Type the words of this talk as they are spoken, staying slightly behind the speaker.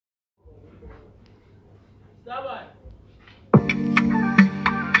Yeah.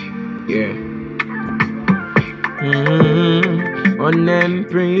 On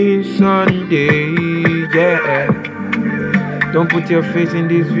Empress Sunday, yeah. Don't put your face in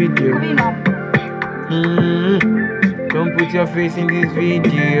this video. Don't put your face in this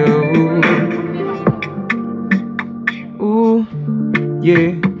video. Ooh,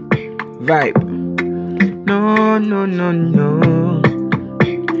 yeah. Vibe. No, no, no, no.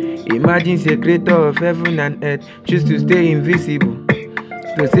 Imagine the creator of heaven and earth choose to stay invisible.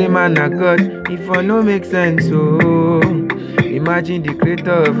 To say man a God, if I no make sense, oh. Imagine the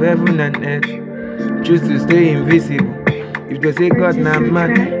creator of heaven and earth choose to stay invisible. If they say God na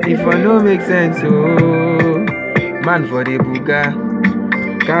man, if I no make sense, oh. Man for the buga,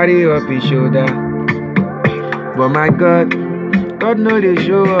 carry up his shoulder. But my God know they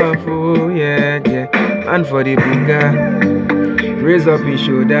show off, oh yeah, yeah. Man for the buga, raise up his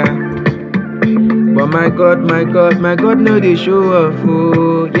shoulder. But my God know they show off,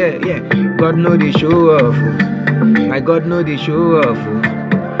 oh yeah, yeah. God know they show off, oh. My God know they show off, oh.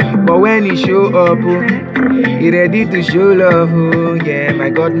 But when he show up, oh, he ready to show love, oh yeah. My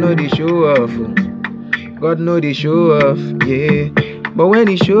God know they show off, oh. God know they show off, yeah. But when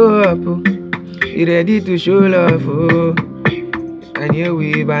he show up, oh, he ready to show love, oh. And here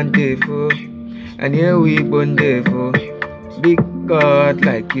we bandeful, and here we bondeful. Big God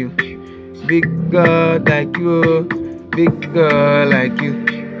like you. Big God like you, big God like you,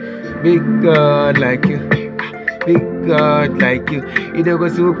 big God like you, big God like you. EDOGO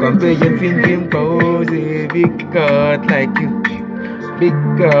so compare your film pose. Big God like you, big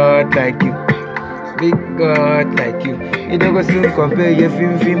God like you, big God like you. EDOGO so compare your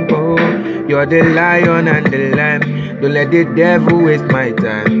film pose. You're the lion and the lamb. Don't let the devil waste my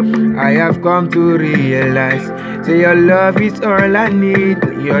time. I have come to realize, say your love is all I need.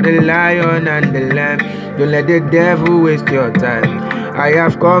 You're the lion and the lamb. Don't let the devil waste your time. I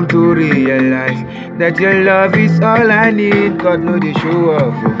have come to realize that your love is all I need. God know the show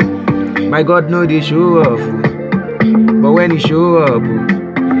off, oh. My God know the show off, oh. But when he show up,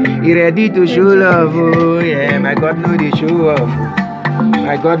 oh, he ready to show love, oh yeah. My God know the show off, oh.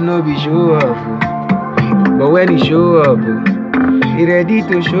 My God know be show off, oh. But when he show up, oh, he ready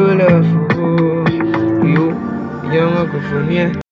to show love, oh. You, young uncle for me.